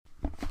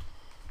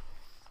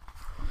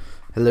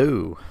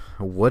Hello,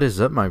 what is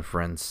up, my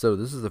friends? So,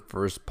 this is the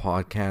first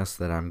podcast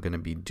that I'm going to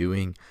be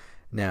doing.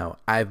 Now,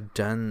 I've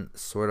done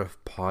sort of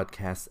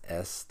podcast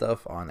S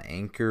stuff on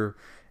Anchor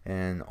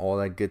and all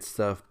that good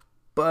stuff,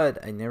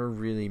 but I never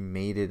really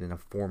made it in a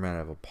format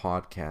of a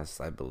podcast,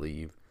 I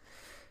believe.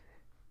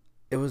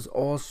 It was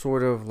all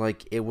sort of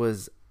like it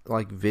was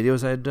like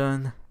videos I'd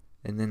done,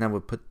 and then I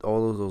would put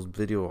all of those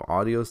video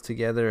audios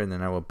together, and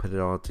then I would put it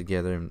all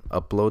together and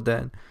upload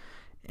that.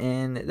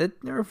 And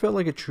that never felt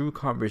like a true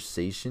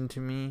conversation to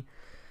me,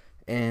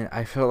 and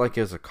I felt like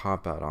it was a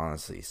cop out,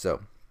 honestly.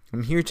 So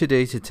I'm here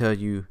today to tell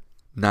you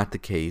not the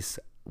case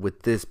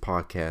with this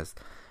podcast,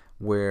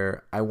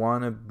 where I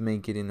want to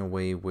make it in a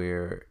way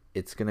where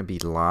it's going to be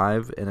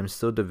live, and I'm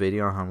still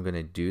debating on how I'm going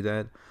to do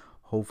that.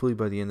 Hopefully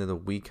by the end of the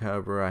week,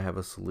 however, I have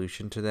a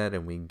solution to that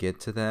and we get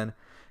to that.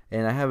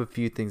 And I have a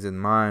few things in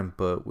mind,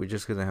 but we're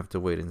just going to have to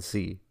wait and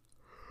see.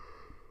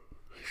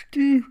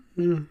 Excuse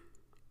me.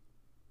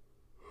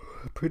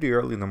 Pretty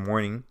early in the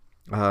morning.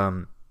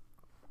 Haven't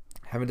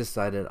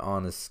decided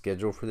on a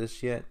schedule for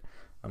this yet.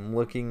 I'm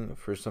looking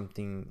for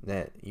something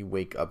that you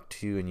wake up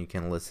to and you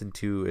can listen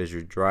to as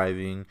you're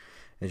driving,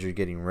 as you're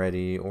getting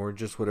ready, or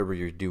just whatever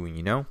you're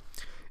doing, And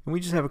we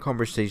just have a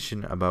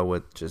conversation about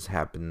what just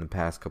happened in the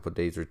past couple of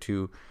days or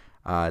two.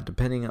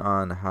 Depending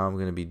on how I'm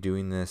going to be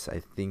doing this, I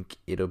think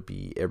it'll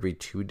be every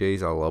 2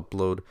 days I'll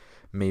upload.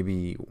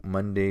 Maybe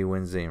Monday,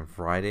 Wednesday, and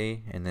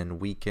Friday, and then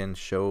weekend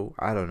show.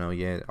 I don't know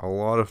yet. A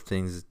lot of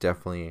things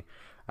definitely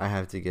I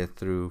have to get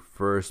through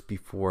first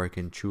before I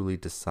can truly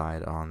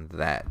decide on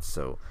that.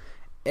 So,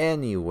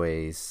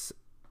 anyways,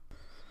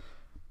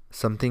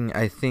 something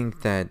I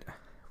think that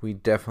we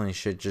definitely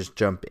should just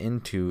jump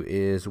into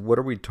is what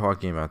are we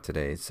talking about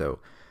today? So,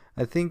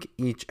 I think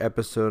each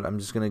episode I'm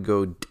just going to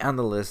go down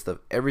the list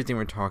of everything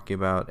we're talking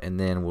about, and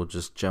then we'll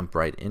just jump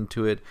right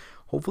into it.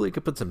 Hopefully I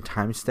could put some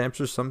timestamps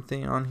or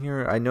something on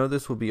here. I know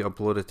this will be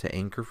uploaded to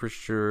Anchor for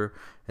sure,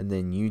 and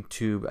then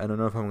YouTube. I don't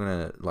know if I'm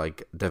going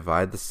to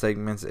divide the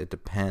segments. It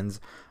depends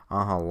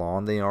on how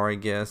long they are, I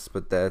guess,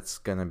 but that's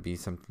going to be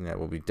something that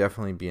will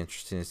definitely be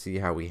interesting to see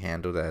how we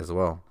handle that as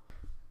well.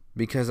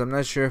 Because I'm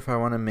not sure if I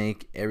want to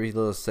make every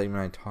little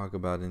segment I talk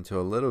about into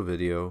a little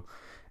video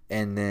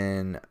and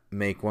then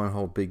make one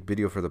whole big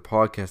video for the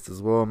podcast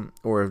as well,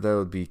 or if that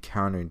would be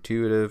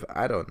counterintuitive.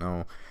 I don't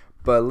know.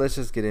 But let's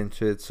just get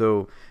into it.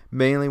 So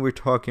mainly we're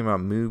talking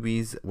about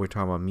movies, we're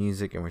talking about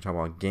music, and we're talking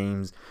about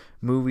games.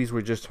 Movies,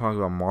 we're just talking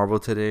about Marvel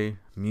today.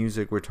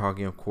 Music, we're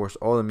talking, of course,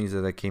 all the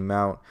music that came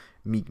out.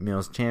 Meek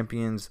Mill's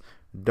Champions,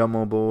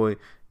 Dumbo Boy.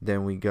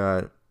 Then we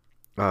got,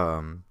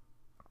 I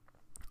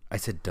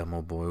said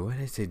Dumbo Boy. What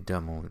did I say?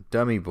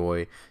 Dummy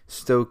Boy,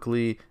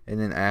 Stokely, and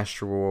then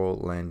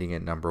Astroworld landing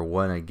at number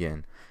 1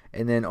 again.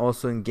 And then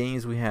also in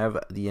games, we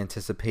have the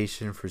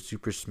anticipation for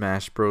Super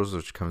Smash Bros.,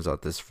 which comes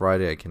out this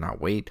Friday. I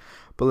cannot wait.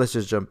 But let's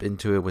just jump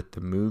into it with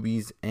the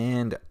movies.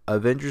 And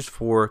Avengers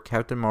 4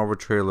 Captain Marvel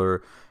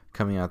trailer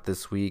coming out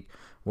this week.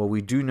 Well,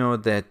 we do know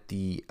that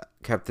the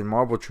Captain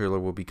Marvel trailer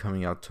will be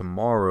coming out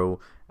tomorrow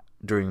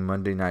during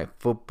Monday Night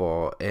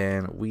Football.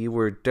 And we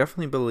were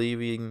definitely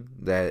believing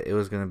that it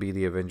was going to be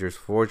the Avengers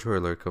 4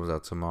 trailer comes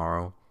out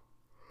tomorrow.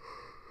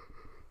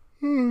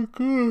 Oh,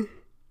 God.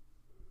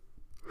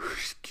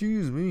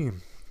 Excuse me.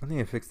 I think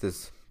I fixed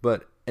this.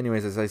 But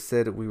anyways, as I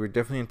said, we were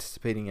definitely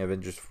anticipating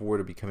Avengers 4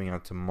 to be coming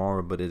out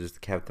tomorrow, but it is the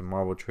Captain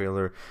Marvel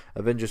trailer.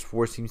 Avengers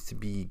 4 seems to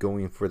be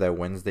going for that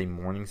Wednesday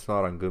morning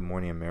slot on Good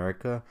Morning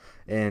America.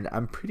 And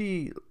I'm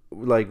pretty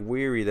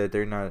weary that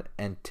they're not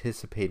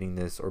anticipating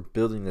this or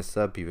building this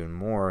up even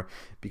more,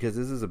 because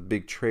this is a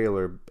big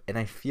trailer, and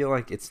I feel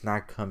like it's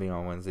not coming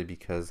on Wednesday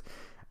because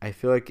I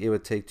feel like it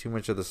would take too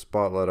much of the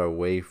spotlight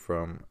away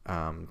from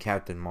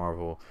Captain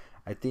Marvel.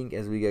 I think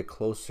as we get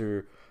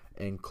closer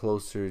and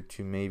closer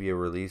to maybe a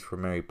release for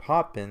Mary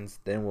Poppins,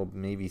 then we'll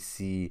maybe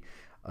see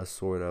a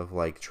sort of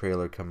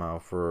trailer come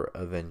out for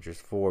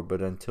Avengers 4.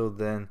 But until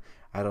then,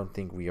 I don't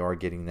think we are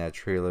getting that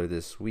trailer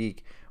this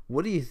week.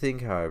 What do you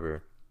think,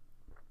 however?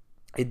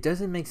 It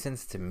doesn't make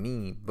sense to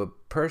me,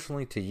 but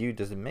personally to you,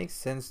 does it make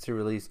sense to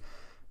release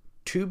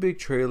 2 big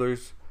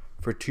trailers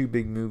for 2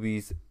 big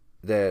movies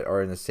that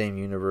are in the same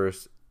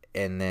universe,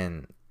 and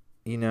then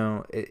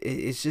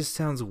it just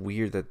sounds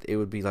weird that it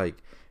would be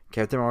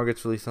Captain Marvel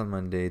gets released on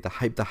Monday, the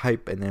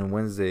hype, and then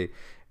Wednesday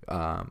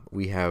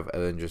we have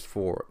Avengers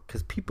 4.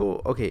 Because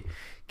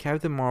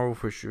Captain Marvel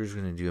for sure is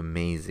going to do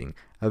amazing.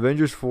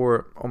 Avengers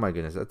 4, oh my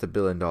goodness, that's $1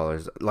 billion.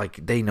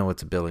 They know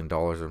it's $1 billion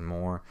or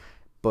more.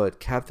 But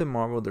Captain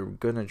Marvel, they're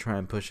going to try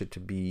and push it to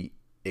be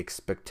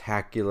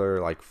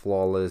spectacular,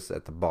 flawless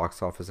at the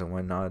box office and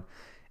whatnot.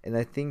 And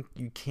I think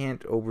you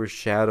can't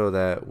overshadow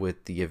that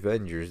with the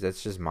Avengers.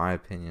 That's just my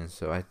opinion.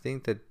 So I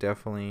think that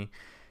definitely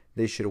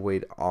they should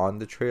wait on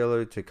the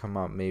trailer to come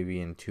out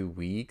maybe in 2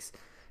 weeks.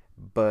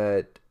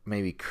 But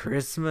maybe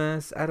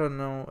Christmas? I don't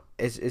know.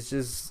 It's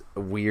just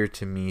weird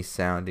to me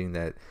sounding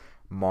that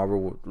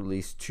Marvel will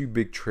release 2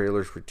 big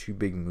trailers for 2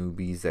 big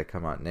movies that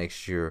come out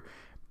next year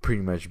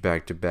pretty much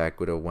back to back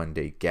with a 1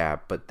 day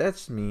gap. But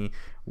that's me.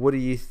 What do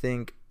you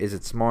think? Is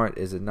it smart?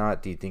 Is it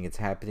not? Do you think it's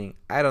happening?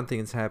 I don't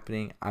think it's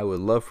happening. I would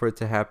love for it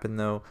to happen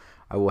though.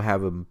 I will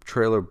have a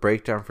trailer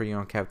breakdown for you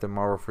on Captain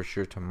Marvel for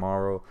sure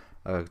tomorrow.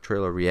 A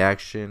trailer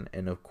reaction,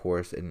 and of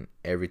course, in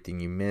everything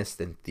you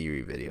missed and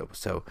theory video.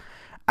 So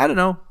I don't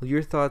know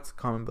your thoughts.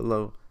 Comment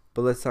below.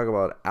 But let's talk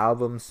about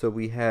albums. So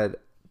we had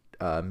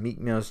Meek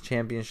Mill's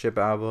Championship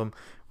album.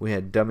 We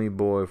had Dummy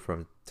Boy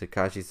from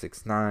Tekashi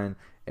 6ix9ine,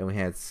 and we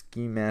had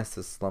Ski Mask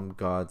the Slump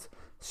Gods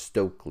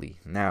Stokely.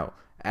 Now,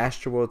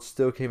 Astroworld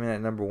still came in at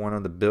number 1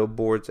 on the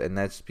Billboards, and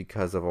that's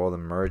because of all the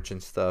merch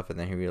and stuff. And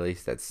then he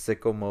released that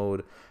Sicko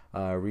Mode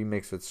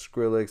remix with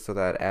Skrillex, so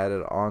that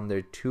added on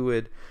there to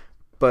it.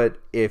 But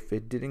if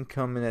it didn't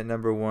come in at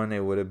number 1,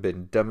 it would have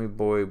been Dummy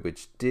Boy,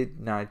 which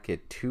did not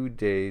get 2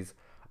 days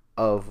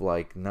of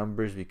like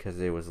numbers because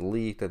it was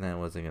leaked and then it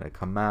wasn't going to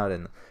come out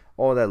and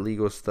all that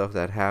legal stuff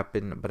that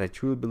happened. But I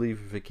truly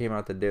believe if it came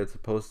out the day it's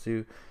supposed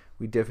to,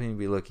 we'd definitely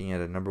be looking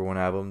at a number 1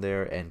 album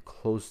there and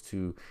close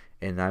to,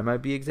 and I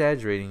might be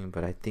exaggerating,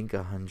 but I think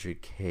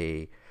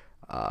 100K,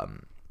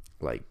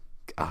 like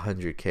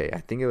 100K. I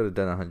think it would have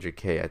done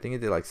 100K. I think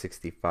it did like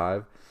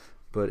 65.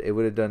 But it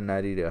would have done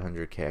 90 to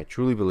 100K. I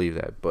truly believe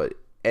that. But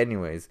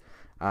anyways,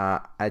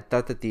 I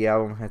thought that the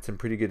album had some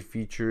pretty good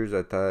features.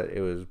 I thought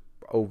it was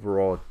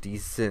overall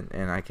decent.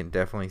 And I can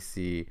definitely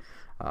see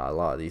a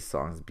lot of these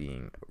songs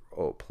being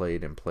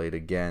played and played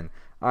again.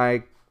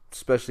 I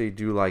especially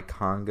do like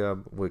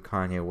Conga with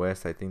Kanye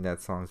West. I think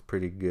that song's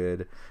pretty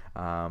good.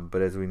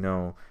 But as we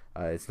know,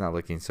 it's not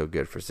looking so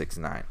good for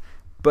 6ix9ine.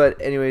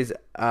 But anyways,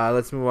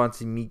 let's move on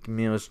to Meek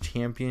Mill's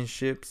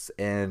Championships,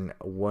 and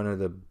one of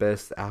the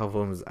best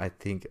albums I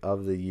think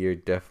of the year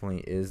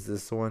definitely is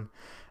this one.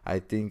 I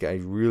think I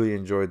really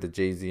enjoyed the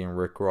Jay-Z and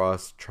Rick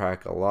Ross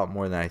track a lot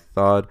more than I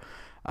thought.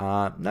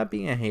 Not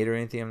being a hater or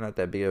anything, I'm not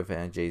that big of a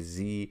fan of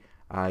Jay-Z.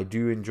 I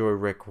do enjoy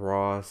Rick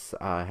Ross.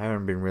 I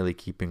haven't been really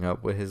keeping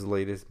up with his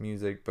latest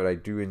music, but I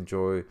do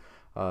enjoy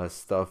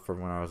stuff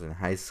from when I was in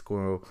high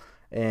school.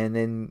 And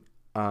then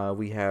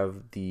we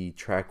have the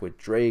track with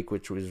Drake,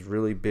 which was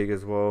really big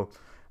as well.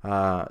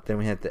 Then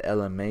we had the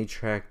LMA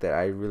track that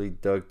I really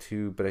dug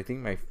too. But I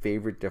think my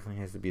favorite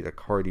definitely has to be the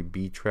Cardi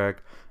B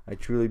track. I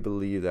truly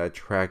believe that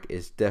track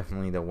is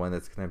definitely the one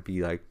that's going to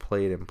be like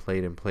played and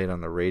played and played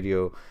on the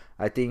radio.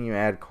 I think you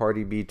add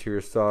Cardi B to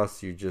your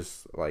sauce, you're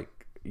just like,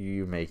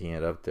 you making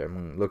it up there. I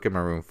mean, look at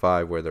Maroon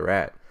 5 where they're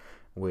at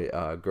with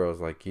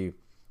Girls Like You.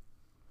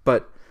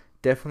 But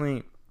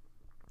definitely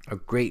a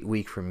great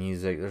week for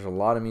music. There's a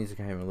lot of music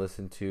I haven't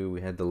listened to.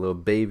 We had the Lil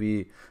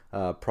Baby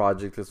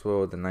project as well.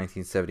 The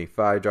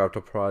 1975 dropped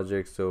a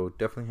project. So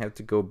definitely have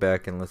to go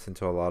back and listen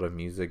to a lot of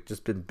music.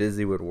 Just been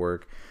busy with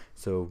work.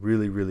 So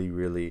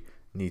really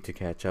need to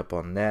catch up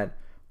on that.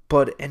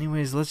 But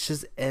anyways, let's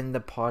just end the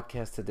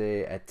podcast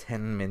today at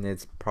 10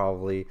 minutes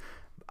probably.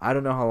 I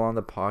don't know how long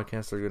the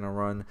podcasts are going to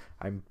run.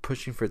 I'm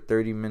pushing for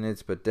 30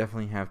 minutes, but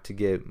definitely have to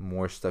get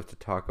more stuff to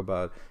talk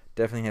about.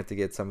 Definitely have to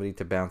get somebody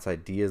to bounce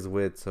ideas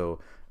with. So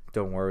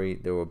don't worry,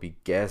 there will be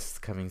guests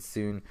coming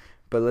soon.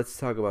 But let's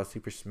talk about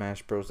Super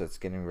Smash Bros. That's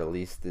getting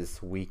released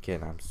this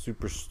weekend. I'm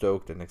super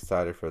stoked and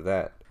excited for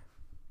that.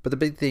 But the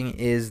big thing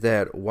is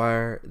that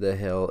where the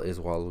hell is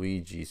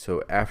Waluigi?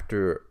 So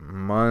after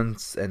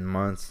months and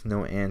months,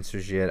 no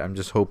answers yet. I'm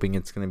just hoping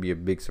it's going to be a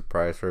big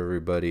surprise for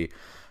everybody.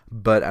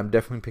 But I'm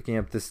definitely picking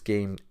up this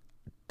game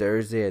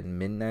Thursday at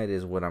midnight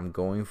is what I'm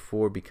going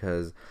for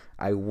because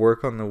I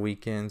work on the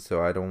weekend,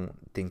 so I don't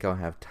think I'll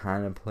have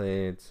time to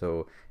play it.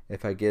 So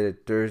if I get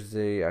it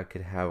Thursday, I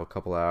could have a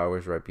couple of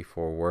hours right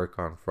before work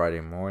on Friday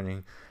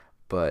morning.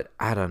 But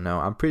I don't know.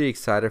 I'm pretty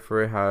excited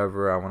for it.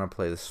 However, I want to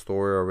play the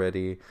story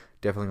already.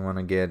 Definitely want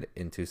to get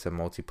into some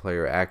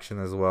multiplayer action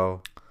as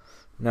well.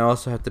 And I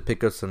also have to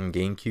pick up some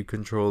GameCube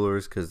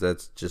controllers because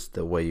that's just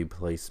the way you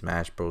play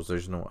Smash Bros.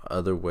 There's no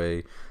other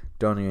way.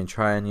 Don't even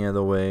try any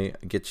other way.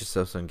 Get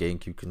yourself some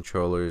GameCube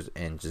controllers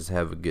and just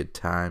have a good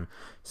time.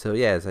 So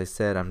yeah, as I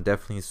said, I'm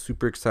definitely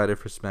super excited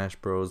for Smash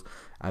Bros.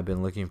 I've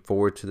been looking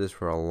forward to this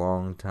for a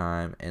long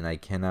time, and I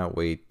cannot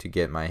wait to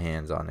get my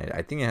hands on it.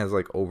 I think it has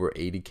like over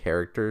 80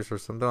 characters or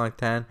something like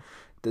that.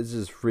 This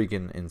is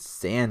freaking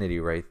insanity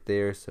right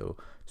there. So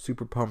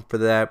super pumped for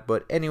that.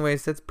 But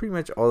anyways, that's pretty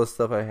much all the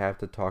stuff I have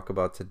to talk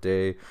about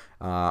today.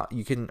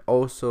 You can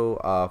also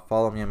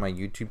follow me on my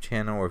YouTube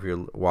channel, or if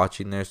you're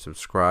watching there,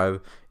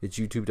 subscribe. It's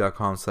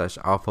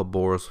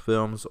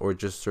youtube.com/alphaborosfilms, or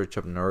just search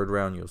up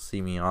NerdRound. You'll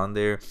see me on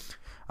there.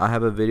 I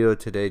have a video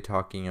today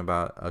talking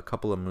about a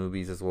couple of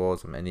movies as well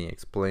as some Ending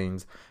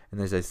Explains.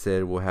 And as I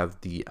said, we'll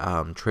have the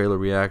trailer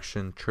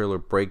reaction, trailer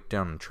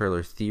breakdown, and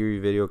trailer theory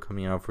video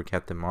coming out for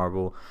Captain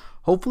Marvel.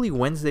 Hopefully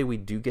Wednesday we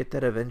do get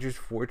that Avengers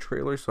 4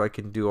 trailer, so I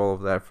can do all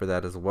of that for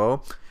that as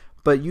well.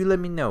 But you let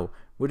me know.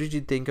 What did you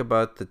think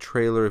about the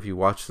trailer if you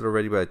watched it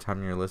already by the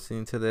time you're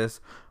listening to this?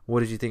 What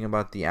did you think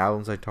about the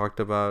albums I talked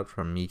about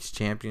from Meek's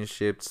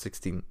Championship,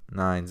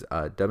 6ix9ine's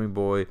Dummy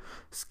Boy,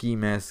 Ski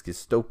Mask,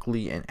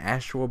 Stokely, and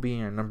Astroworld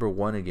being our number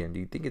 1 again?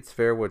 Do you think it's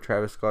fair what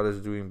Travis Scott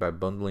is doing by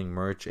bundling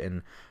merch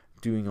and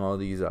doing all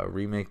these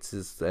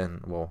remixes,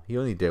 and well, he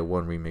only did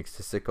one remix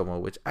to Sicko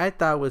Mode, which I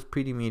thought was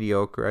pretty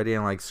mediocre. I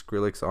didn't like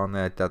Skrillex on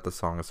that. I thought the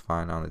song is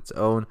fine on its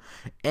own.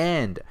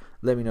 And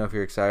let me know if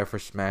you're excited for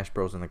Smash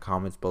Bros in the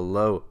comments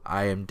below.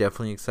 I am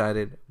definitely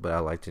excited, but I'd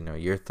like to know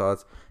your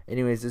thoughts.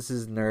 Anyways, this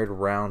is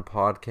NerdRound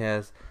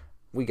Podcast.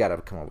 We gotta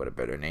come up with a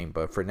better name,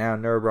 but for now,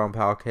 NerdRound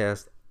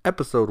Podcast,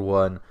 episode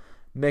 1.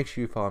 Make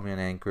sure you follow me on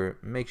Anchor.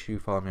 Make sure you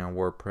follow me on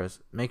WordPress.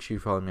 Make sure you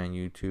follow me on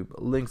YouTube.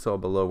 Links all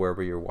below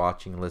wherever you're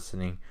watching,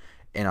 listening.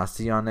 And I'll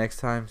see y'all next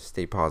time.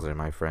 Stay positive,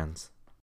 my friends.